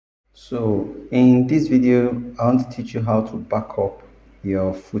So in this video, I want to teach you how to back up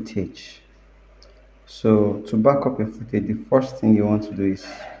your footage. So to back up your footage, the first thing you want to do is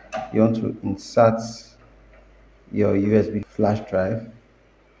you want to insert your USB flash drive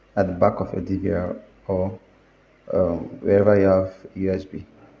at the back of your DVR or wherever you have USB.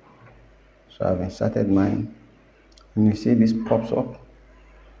 So I've inserted mine, and you see this pops up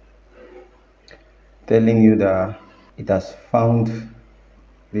telling you that it has found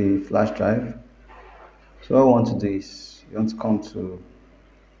the flash drive. So what I want to do is you want to come to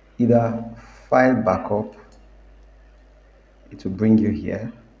either file backup. It will bring you here.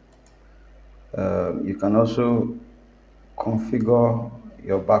 You can also configure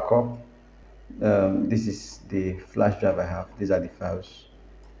your backup. This is the flash drive I have. These are the files.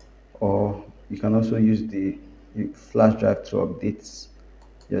 Or you can also use the flash drive to update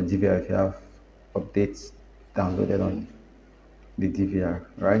your DVR if you have updates downloaded on the DVR,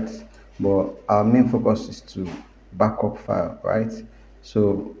 right? But our main focus is to backup file, right?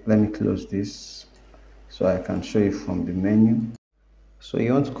 So let me close this so I can show you from the menu. So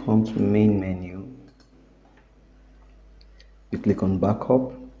you want to come to main menu, you click on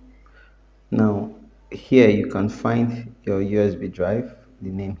backup. Now here you can find your USB drive, the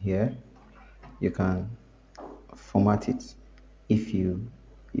name here. You can format it if you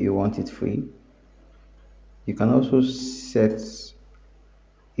want it free. You can also set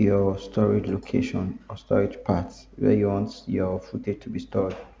your storage location or storage path where you want your footage to be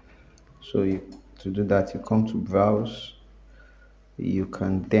stored. So to do that, you come to browse. You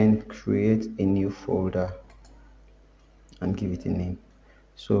can then create a new folder and give it a name.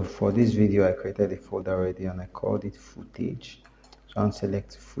 So for this video, I created a folder already and I called it footage. So I'll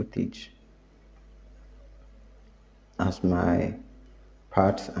select footage as my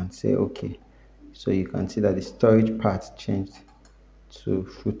part and say okay. So you can see that the storage part changed to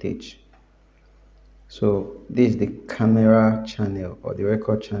footage. So this is the camera channel or the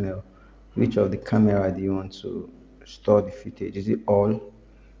record channel. Which of the camera do you want to store the footage? Is it all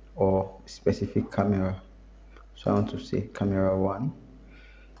or specific camera? So I want to say camera 1.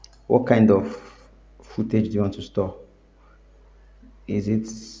 What kind of footage do you want to store? Is it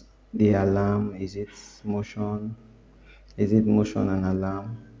the alarm? Is it motion? Is it motion and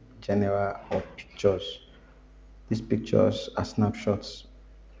alarm, general, or pictures? These pictures are snapshots.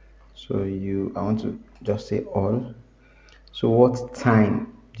 So I want to just say all. So what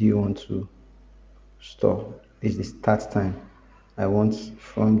time do you want to store? This is the start time. I want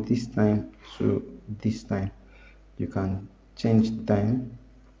from this time to this time. You can change the time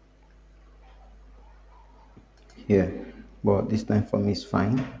here, but this time for me is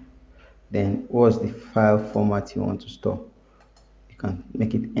fine. Then what's the file format you want to store? You can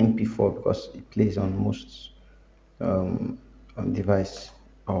make it MP4 because it plays on most device,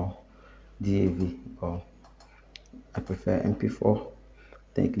 or DAV, or I prefer MP4.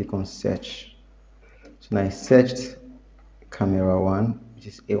 Then you click on search. So now I searched camera 1, which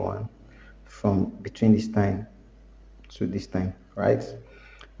is A1, from between this time to this time, right?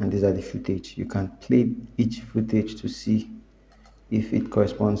 And these are the footage. You can play each footage to see if it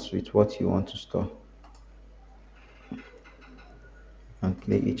corresponds with what you want to store. You can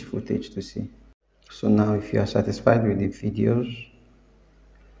play each footage to see. So now if you are satisfied with the videos,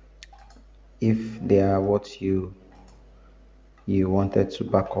 if they are what you wanted to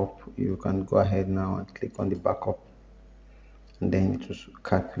back up, you can go ahead now and click on the backup, and then it will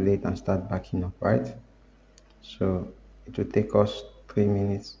calculate and start backing up, right? So it will take us 3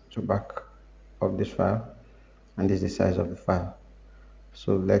 minutes to back up this file, and this is the size of the file.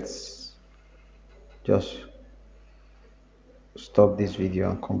 So let's just stop this video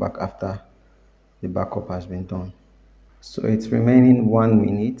and come back after the backup has been done. So it's remaining 1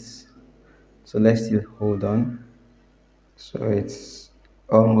 minute, so let's still hold on. So it's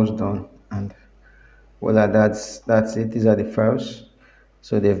almost done, and well, that's it. These are the files.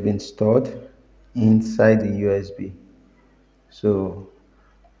 So they've been stored inside the USB. So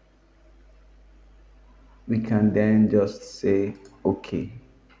we can then just say okay,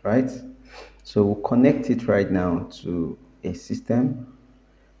 right? So we'll connect it right now to a system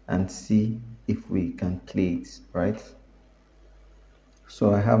and see if we can play it, right?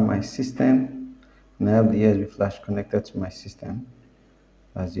 So I have my system and I have the USB flash connected to my system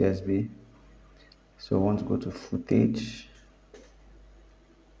as USB. So I want to go to footage.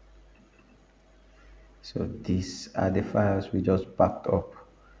 So these are the files we just backed up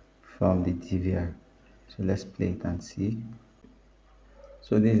from the DVR. So let's play it and see.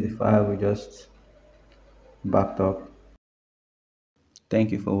 So this is the file we just backed up.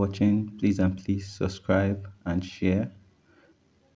 Thank you for watching. Please subscribe and share.